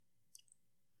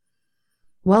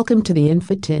Welcome to the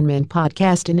Infotainment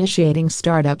Podcast initiating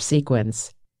startup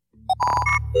sequence.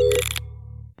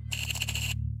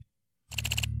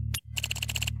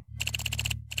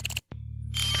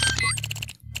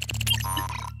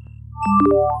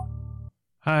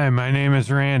 Hi, my name is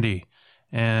Randy,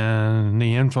 and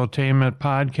the Infotainment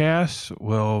Podcast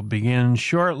will begin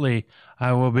shortly.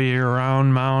 I will be your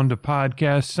round mound of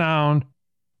podcast sound,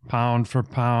 pound for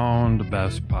pound, the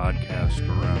best podcast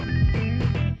around.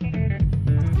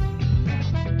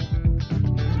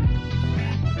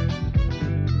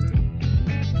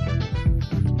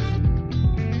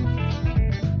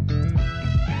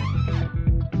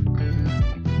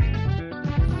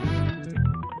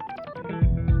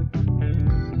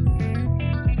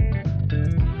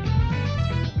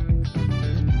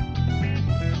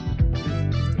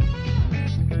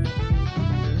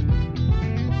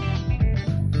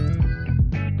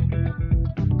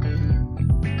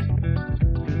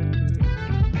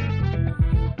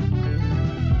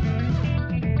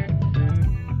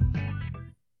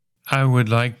 I would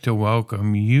like to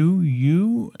welcome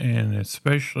you, and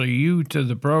especially you to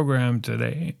the program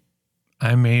today.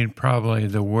 I made probably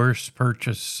the worst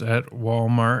purchase at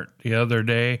Walmart the other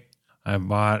day. I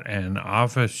bought an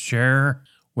office chair,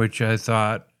 which I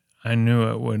thought I knew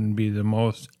it wouldn't be the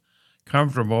most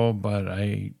comfortable, but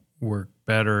I work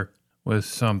better with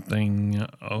something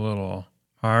a little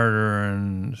harder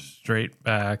and straight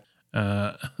back.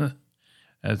 That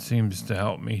seems to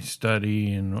help me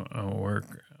study and work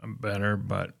better,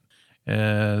 but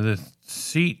the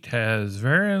seat has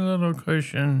very little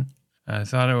cushion. I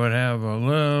thought it would have a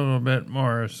little bit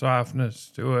more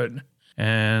softness to it,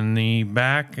 and the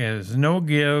back has no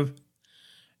give,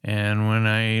 and when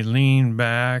I lean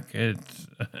back, it's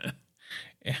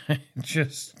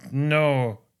just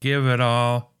no give at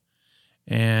all,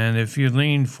 and if you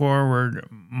lean forward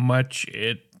much,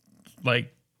 it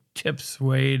like tips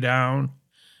way down,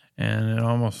 and it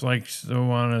almost likes to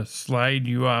want to slide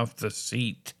you off the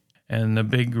seat. And the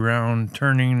big round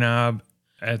turning knob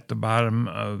at the bottom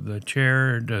of the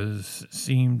chair does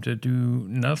seem to do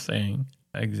nothing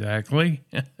exactly.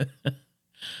 I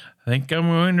think I'm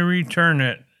going to return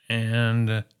it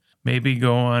and maybe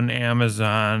go on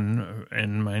Amazon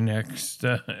in my next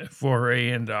foray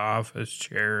into office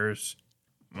chairs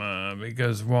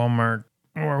because Walmart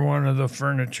or one of the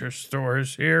furniture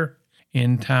stores here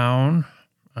in town.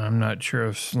 I'm not sure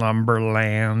if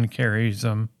Slumberland carries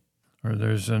them or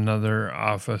there's another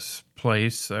office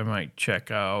place I might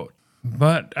check out.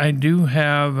 But I do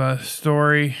have a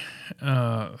story,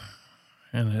 and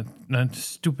that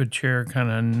stupid chair kind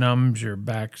of numbs your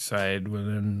backside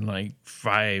within like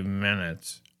 5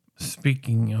 minutes.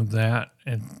 Speaking of that,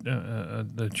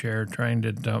 the chair trying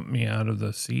to dump me out of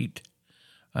the seat,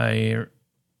 a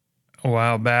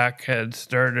while back had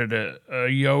started a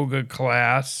yoga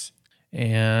class,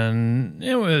 and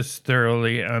it was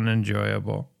thoroughly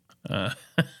unenjoyable.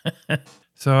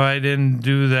 So I didn't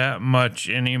do that much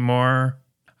anymore.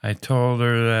 I told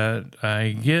her that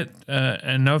I get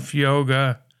enough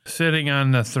yoga sitting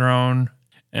on the throne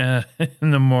in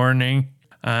the morning.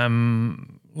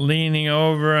 I'm leaning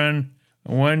over on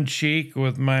one cheek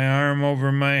with my arm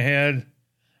over my head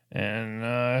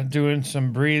and doing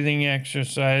some breathing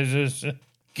exercises.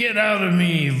 Get out of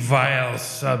me, vile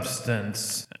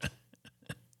substance.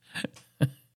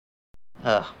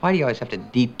 Why do you always have to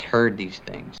deturd these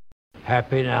things?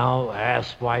 Happy now,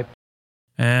 asswipe.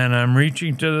 And I'm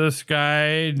reaching to the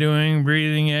sky, doing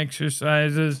breathing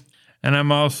exercises, and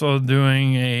I'm also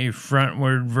doing a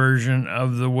frontward version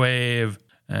of the wave,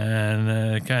 and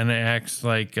it kind of acts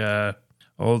like a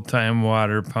old-time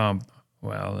water pump.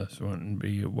 Well, this wouldn't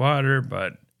be water,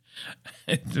 but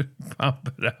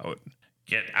pump it out.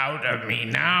 Get out of me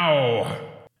now!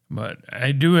 But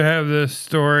I do have this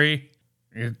story.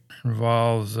 It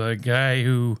involves a guy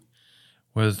who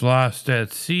was lost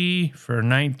at sea for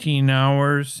 19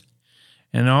 hours,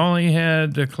 and all he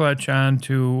had to clutch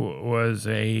onto was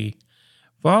a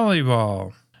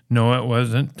volleyball. No, it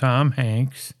wasn't Tom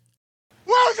Hanks.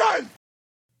 Well done!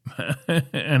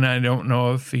 And I don't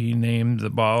know if he named the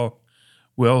ball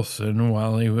Wilson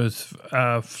while he was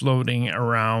floating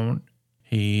around.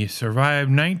 He survived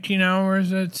 19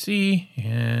 hours at sea,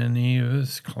 and he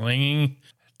was clinging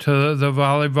to the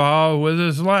volleyball with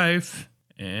his life,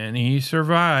 and he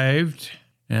survived.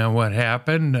 And what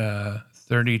happened?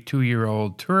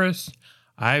 32-year-old tourist,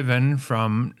 Ivan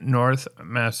from North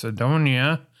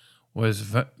Macedonia, was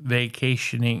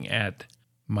vacationing at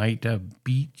Maita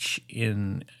Beach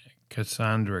in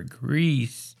Cassandra,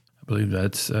 Greece. I believe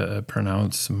that's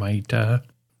pronounced Maita.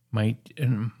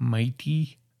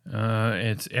 Mighty.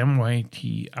 It's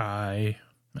MYTI.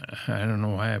 I don't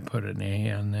know why I put an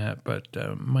A on that, but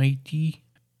mighty.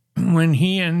 When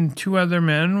he and 2 other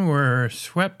men were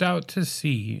swept out to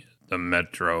sea, the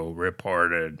Metro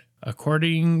reported.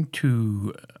 According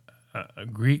to a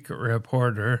Greek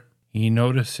reporter, he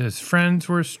noticed his friends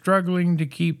were struggling to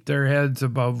keep their heads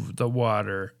above the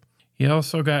water. He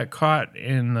also got caught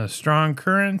in the strong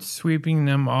currents, sweeping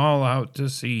them all out to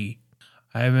sea.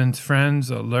 Ivan's friends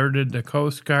alerted the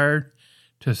Coast Guard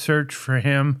to search for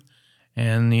him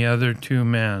and the other 2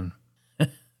 men.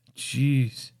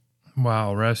 Jeez.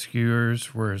 While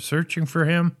rescuers were searching for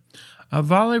him, a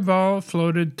volleyball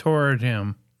floated toward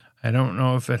him. I don't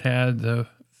know if it had the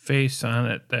face on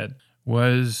it that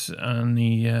was on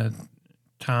the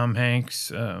Tom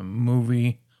Hanks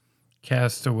movie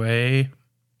Castaway.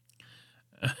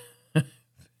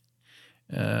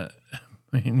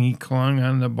 And he clung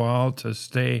on the ball to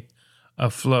stay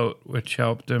afloat, which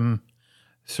helped him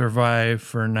survive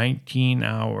for 19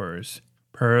 hours,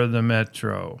 per the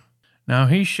Metro. Now,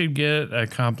 he should get a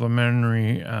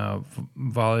complimentary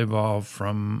volleyball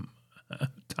from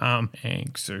Tom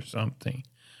Hanks or something,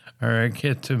 or I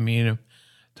get to meet him.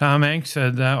 Tom Hanks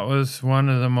said that was one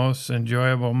of the most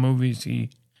enjoyable movies he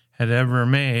had ever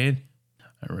made.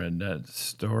 I read that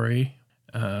story.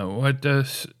 What the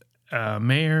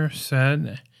mayor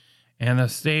said,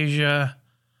 Anastasia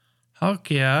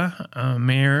Halkia,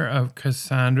 mayor of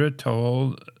Cassandra,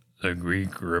 told the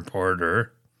Greek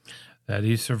reporter that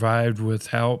he survived with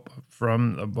help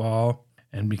from the ball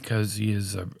and because he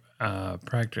is a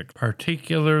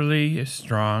particularly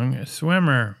strong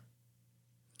swimmer.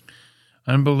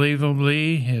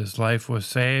 Unbelievably, his life was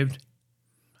saved.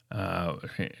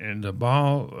 And the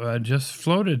ball just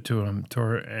floated to him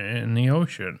in the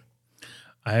ocean.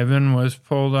 Ivan was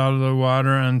pulled out of the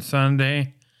water on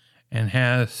Sunday and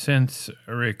has since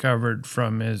recovered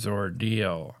from his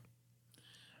ordeal.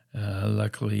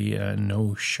 Luckily,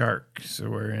 no sharks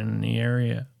were in the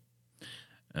area.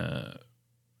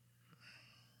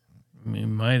 We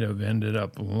might have ended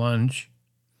up lunch.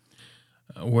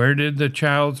 Where did the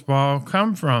child's ball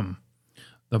come from?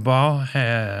 The ball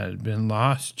had been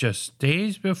lost just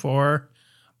days before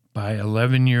by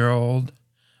 11-year-old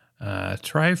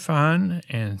Tryphon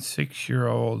and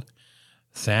 6-year-old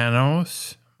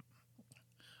Thanos.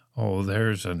 Oh,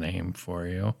 there's a name for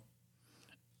you.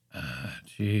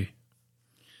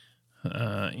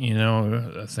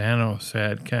 Thanos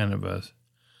had kind of a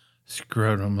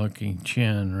scrotum-looking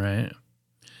chin, right?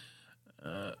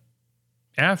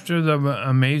 After the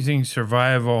amazing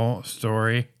survival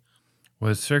story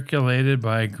was circulated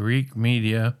by Greek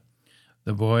media,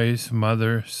 the boy's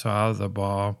mother saw the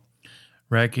ball,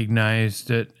 recognized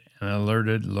it, and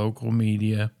alerted local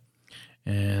media,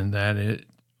 and that it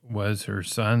was her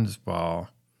son's ball,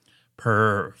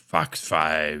 per Fox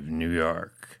 5 New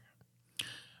York.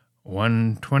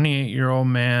 One 28-year-old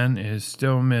man is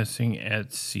still missing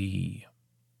at sea.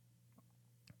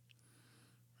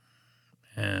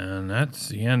 And that's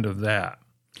the end of that.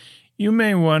 You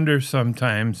may wonder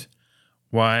sometimes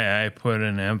why I put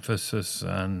an emphasis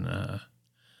on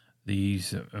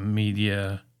these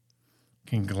media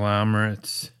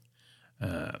conglomerates,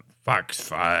 Fox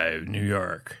 5 New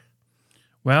York.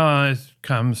 Well, it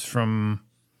comes from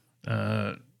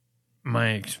my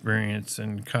experience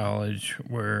in college,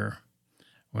 where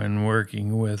when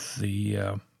working with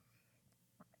the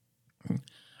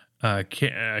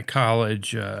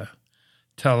college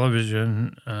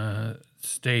television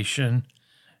station,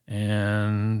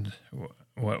 and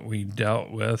what we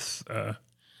dealt with,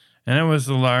 and it was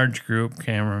a large group,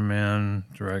 cameramen,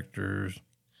 directors,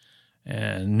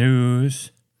 and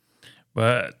news,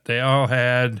 but they all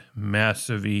had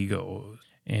massive egos.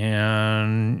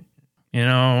 And,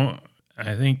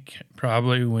 I think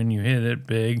probably when you hit it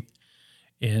big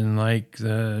in like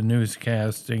the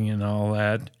newscasting and all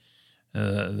that,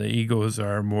 the egos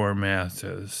are more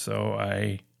massive. So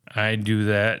I do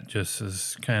that just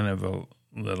as kind of a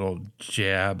little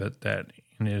jab at that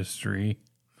industry.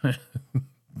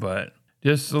 But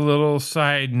just a little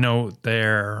side note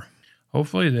there.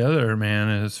 Hopefully the other man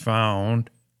is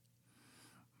found.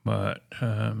 But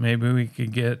maybe we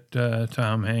could get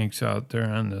Tom Hanks out there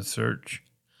on the search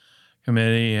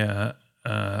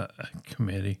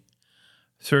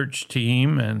search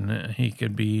team, and he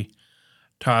could be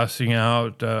tossing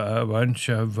out a bunch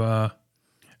of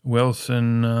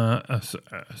Wilson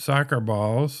soccer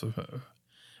balls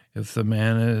if the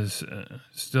man is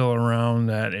still around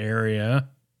that area,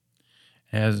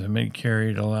 hasn't been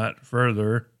carried a lot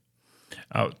further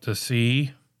out to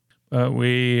sea. But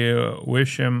we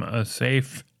wish him a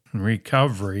safe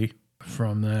recovery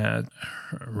from that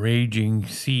raging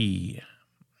sea.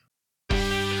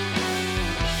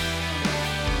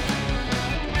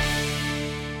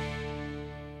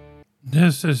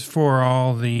 This is for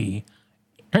all the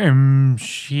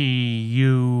MCU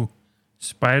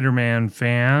Spider-Man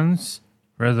fans.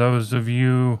 For those of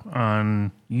you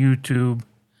on YouTube,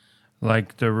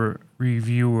 like the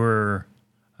reviewer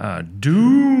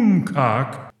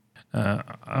Doomcock,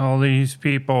 all these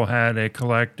people had a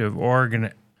collective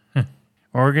organism.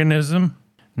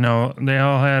 No, they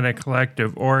all had a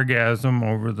collective orgasm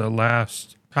over the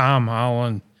last Tom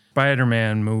Holland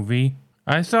Spider-Man movie.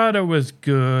 I thought it was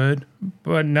good,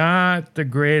 but not the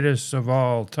greatest of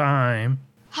all time.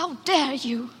 How dare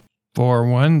you? For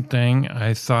one thing,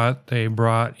 I thought they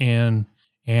brought in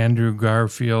Andrew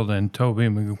Garfield and Tobey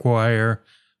Maguire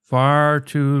far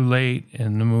too late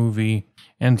in the movie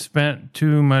and spent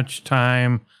too much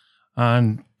time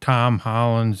on Tom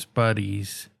Holland's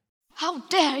buddies. How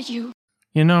dare you?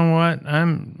 You know what?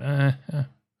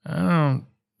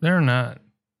 They're not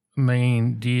the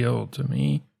main deal to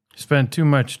me. Spent too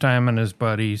much time on his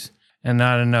buddies and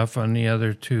not enough on the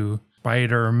other two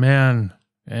Spider-Men.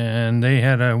 And they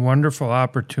had a wonderful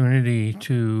opportunity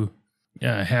to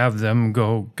have them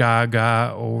go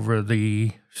gaga over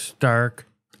the Stark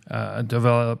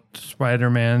developed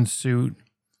Spider-Man suit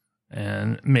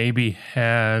and maybe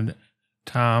had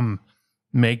Tom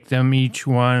make them each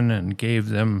one and gave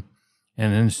them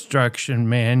an instruction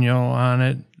manual on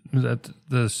it that's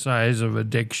the size of a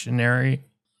dictionary.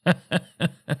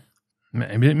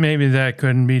 Maybe that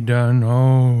couldn't be done.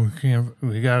 Oh,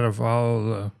 we got to follow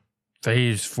the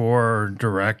Phase 4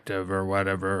 directive or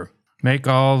whatever. Make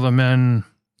all the men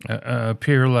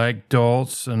appear like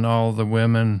dolts and all the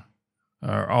women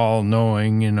are all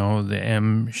knowing, the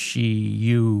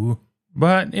MCU.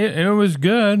 But it was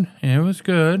good. It was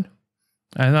good.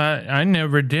 I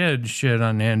never did shit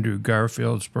on Andrew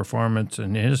Garfield's performance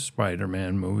in his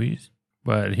Spider-Man movies,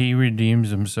 but he redeems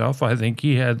himself. I think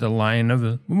he had the line of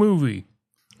the movie.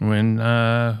 When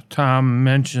Tom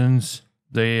mentions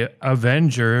the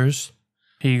Avengers,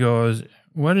 he goes,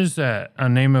 "What is that? A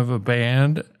name of a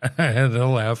band?" I had to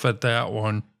laugh at that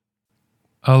one.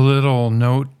 A little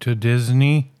note to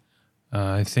Disney.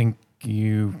 I think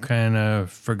you kind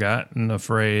of forgotten the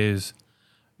phrase,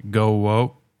 go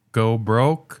woke, go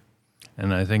broke.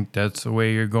 And I think that's the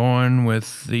way you're going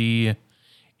with the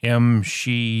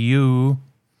MCU.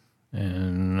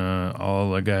 And all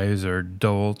the guys are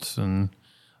dolts and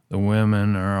the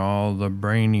women are all the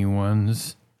brainy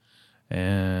ones.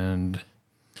 And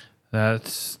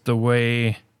that's the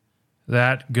way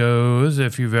that goes.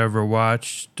 If you've ever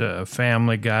watched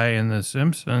Family Guy and The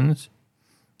Simpsons,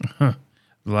 it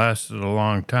lasted a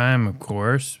long time, of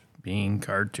course, being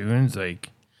cartoons, like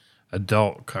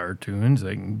adult cartoons.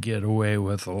 They can get away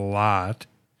with a lot,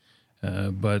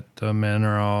 but the men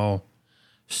are all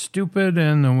stupid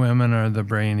and the women are the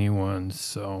brainy ones.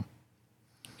 So,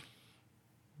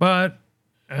 but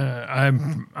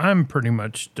I'm pretty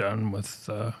much done with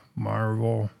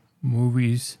Marvel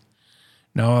movies.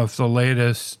 Now, if the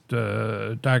latest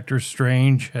Doctor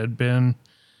Strange had been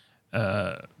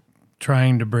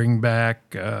trying to bring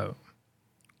back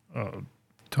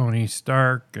Tony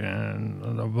Stark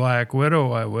and the Black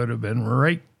Widow, I would have been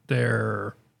right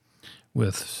there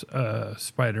with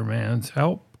Spider-Man's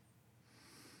help.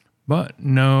 But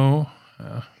no,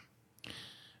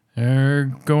 they're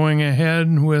going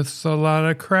ahead with a lot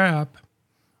of crap.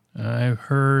 I've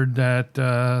heard that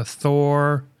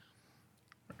Thor,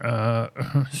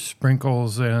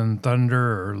 Sprinkles and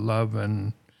Thunder, or Love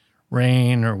and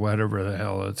Rain, or whatever the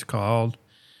hell it's called,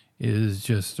 is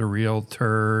just a real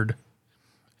turd.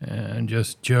 And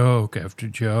just joke after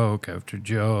joke after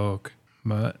joke.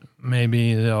 But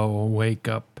maybe they'll wake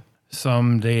up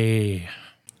someday.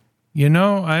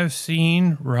 I've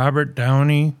seen Robert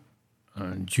Downey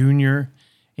Jr.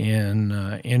 in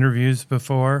interviews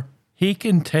before. He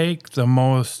can take the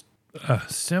most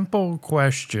simple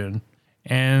question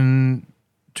and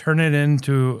turn it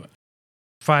into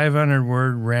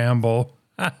 500-word ramble.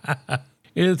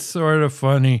 It's sort of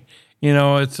funny.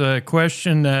 It's a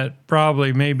question that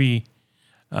probably maybe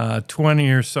 20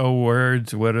 or so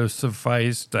words would have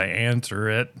sufficed to answer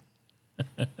it.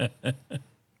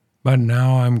 But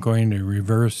now I'm going to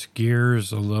reverse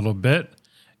gears a little bit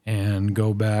and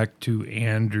go back to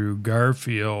Andrew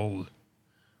Garfield.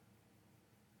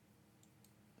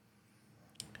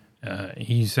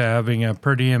 He's having a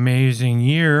pretty amazing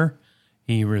year.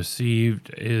 He received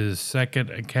his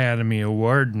second Academy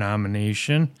Award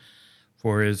nomination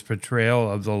for his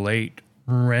portrayal of the late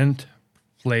Rent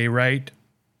playwright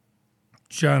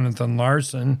Jonathan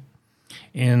Larson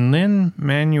in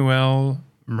Lin-Manuel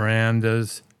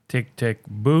Miranda's Tick, Tick,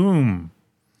 Boom.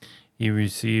 He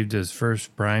received his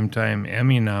first Primetime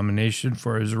Emmy nomination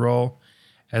for his role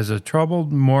as a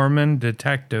troubled Mormon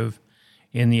detective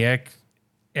in the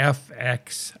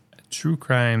FX true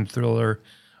crime thriller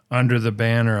Under the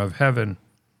Banner of Heaven.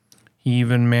 He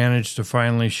even managed to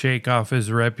finally shake off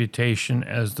his reputation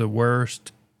as the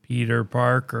worst Peter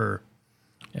Parker.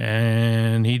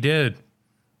 And he did.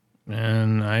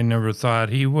 And I never thought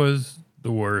he was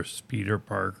the worst Peter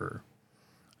Parker.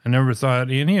 I never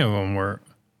thought any of them were.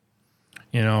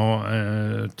 You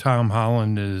know, Tom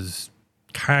Holland is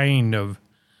kind of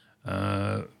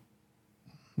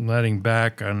letting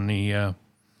back on the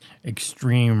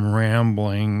extreme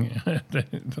rambling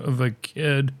of a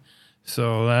kid.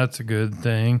 So that's a good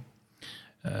thing.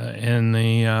 In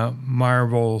the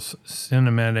Marvel's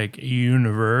cinematic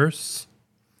universe,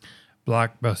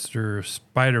 blockbuster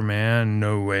Spider-Man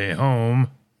No Way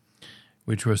Home,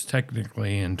 which was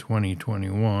technically in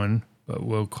 2021, but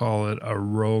we'll call it a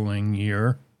rolling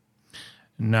year.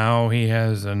 Now he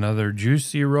has another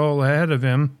juicy role ahead of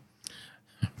him.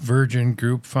 Virgin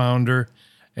Group founder,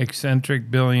 eccentric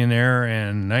billionaire,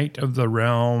 and Knight of the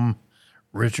Realm,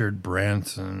 Richard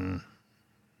Branson.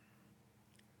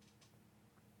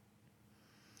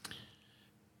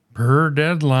 Per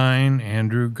Deadline,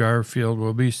 Andrew Garfield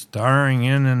will be starring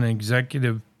in and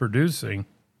executive producing.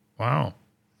 Wow.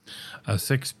 A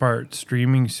 6-part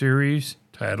streaming series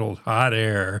titled Hot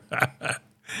Air.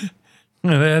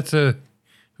 That's a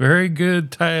very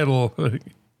good title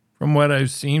from what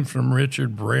I've seen from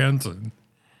Richard Branson.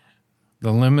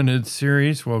 The limited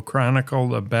series will chronicle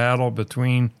the battle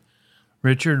between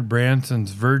Richard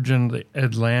Branson's Virgin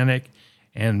Atlantic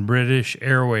and British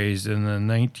Airways in the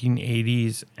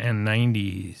 1980s and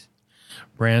 90s.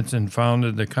 Branson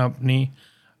founded the company,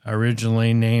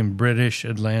 originally named British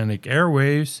Atlantic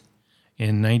Airways,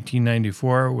 in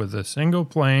 1994 with a single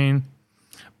plane,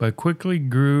 but quickly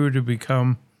grew to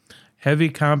become heavy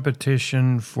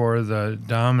competition for the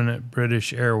dominant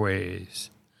British Airways.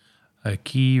 A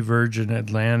key Virgin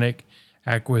Atlantic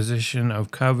acquisition of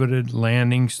coveted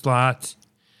landing slots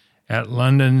at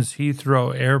London's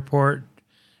Heathrow Airport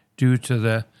due to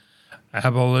the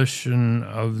abolition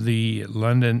of the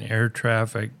London air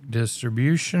traffic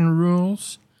distribution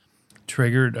rules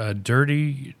triggered a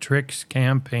dirty tricks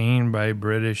campaign by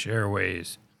British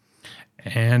Airways.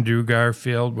 Andrew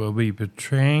Garfield will be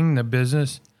portraying the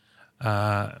business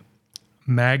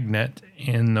magnate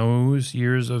in those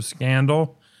years of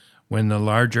scandal when the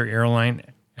larger airline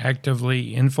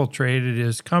actively infiltrated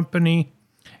his company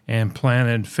and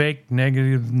planted fake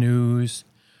negative news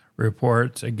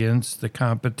reports against the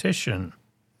competition.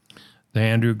 The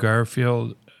Andrew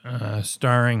Garfield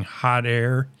starring Hot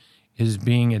Air is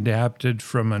being adapted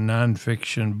from a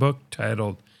nonfiction book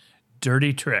titled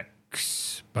Dirty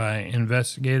Tricks by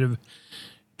investigative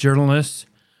journalist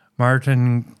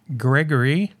Martin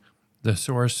Gregory. The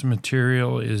source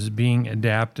material is being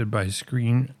adapted by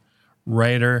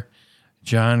screenwriter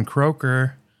John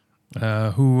Croker,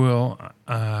 who will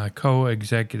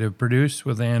co-executive produce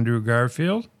with Andrew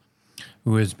Garfield,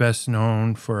 who is best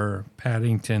known for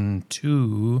Paddington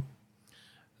 2,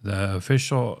 the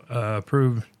official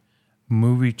approved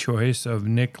movie choice of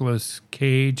Nicolas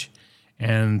Cage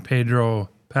and Pedro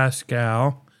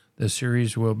Pascal. The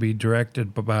series will be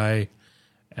directed by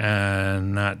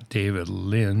not David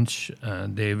Lynch,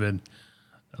 David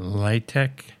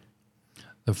Leitek,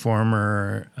 the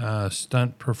former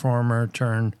stunt performer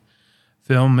turned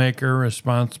filmmaker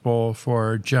responsible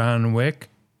for John Wick.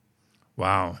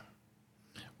 Wow.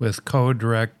 With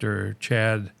co-director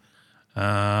Chad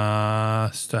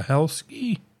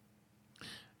Stahelski,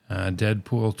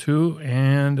 Deadpool 2,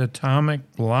 and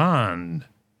Atomic Blonde.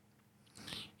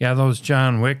 Yeah, those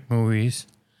John Wick movies.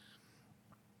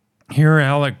 Here,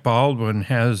 Alec Baldwin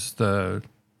has the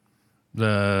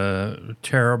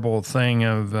terrible thing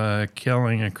of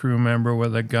killing a crew member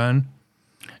with a gun.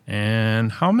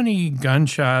 And how many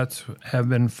gunshots have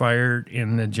been fired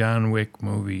in the John Wick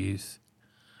movies?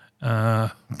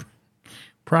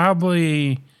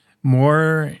 Probably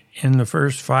more in the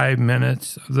first 5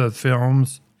 minutes of the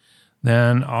films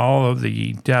than all of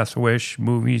the Death Wish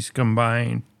movies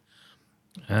combined.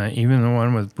 Even the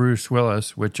one with Bruce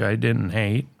Willis, which I didn't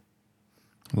hate.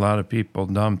 A lot of people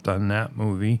dumped on that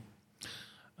movie.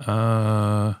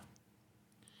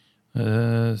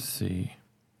 Let's see.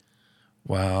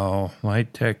 Wow,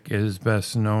 Leitek is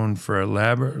best known for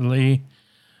elaborately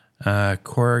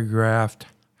choreographed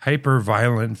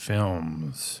hyper-violent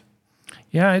films.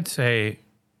 Yeah, I'd say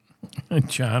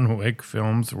John Wick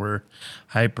films were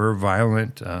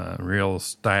hyper-violent, real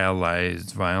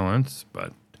stylized violence,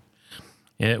 but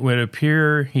it would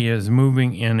appear he is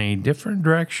moving in a different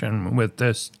direction with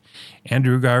this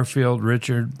Andrew Garfield,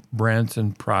 Richard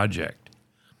Branson project.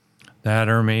 That,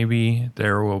 or maybe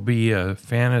there will be a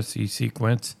fantasy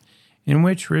sequence in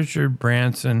which Richard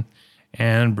Branson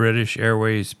and British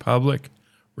Airways Public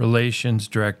Relations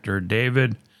Director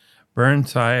David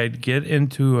Burnside get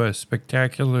into a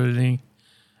spectacularly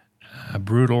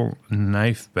brutal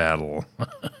knife battle.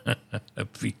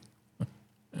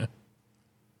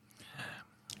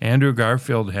 Andrew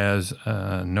Garfield has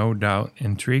no doubt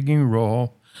intriguing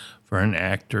role for an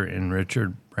actor in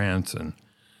Richard Branson.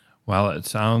 While it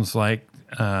sounds like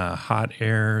Hot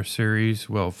Air series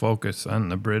will focus on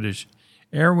the British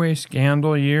Airways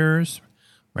scandal years,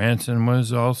 Branson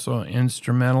was also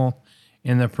instrumental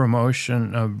in the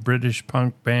promotion of British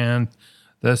punk band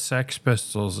the Sex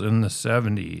Pistols in the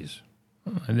 70s.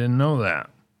 I didn't know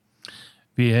that.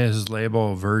 Via his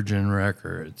label Virgin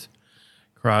Records.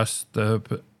 Crossed the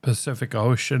Pacific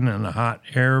Ocean in a hot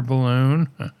air balloon.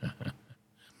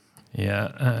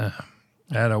 At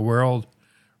a world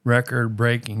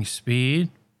record-breaking speed.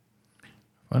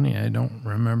 Funny, I don't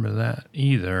remember that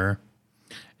either.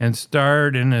 And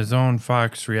starred in his own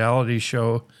Fox reality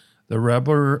show, The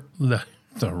Rubber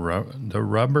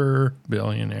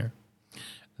Billionaire.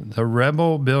 The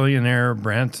Rebel Billionaire,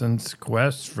 Branson's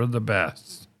Quest for the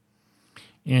Best.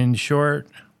 In short,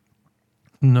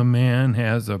 the man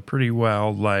has a pretty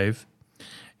wild life,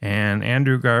 and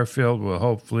Andrew Garfield will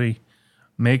hopefully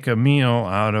make a meal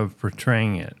out of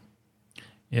portraying it.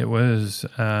 It was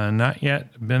not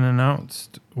yet been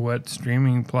announced what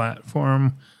streaming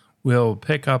platform will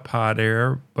pick up Hot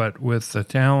Air, but with the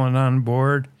talent on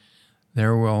board,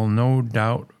 there will no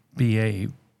doubt be a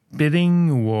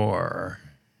bidding war.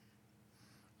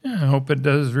 I hope it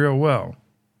does real well.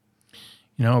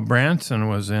 You know, Branson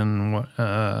was in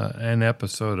an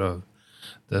episode of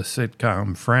the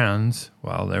sitcom Friends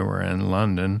while they were in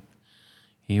London.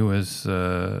 He was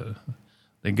the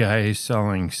guy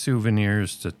selling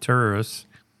souvenirs to tourists,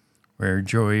 where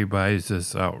Joey buys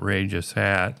this outrageous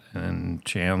hat and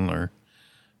Chandler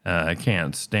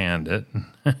can't stand it.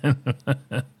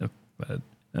 But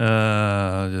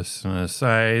just an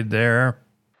aside there.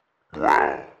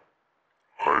 Well,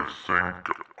 I think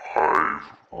I've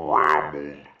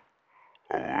rambled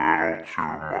a little too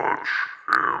much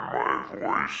and my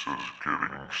voice is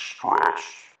getting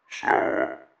stressed,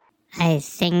 so I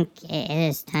think it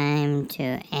is time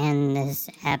to end this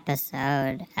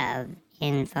episode of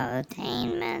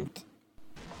Infotainment.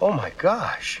 Oh my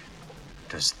gosh,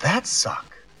 does that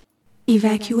suck?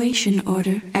 Evacuation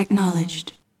order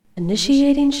acknowledged.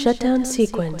 Initiating shutdown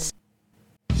sequence.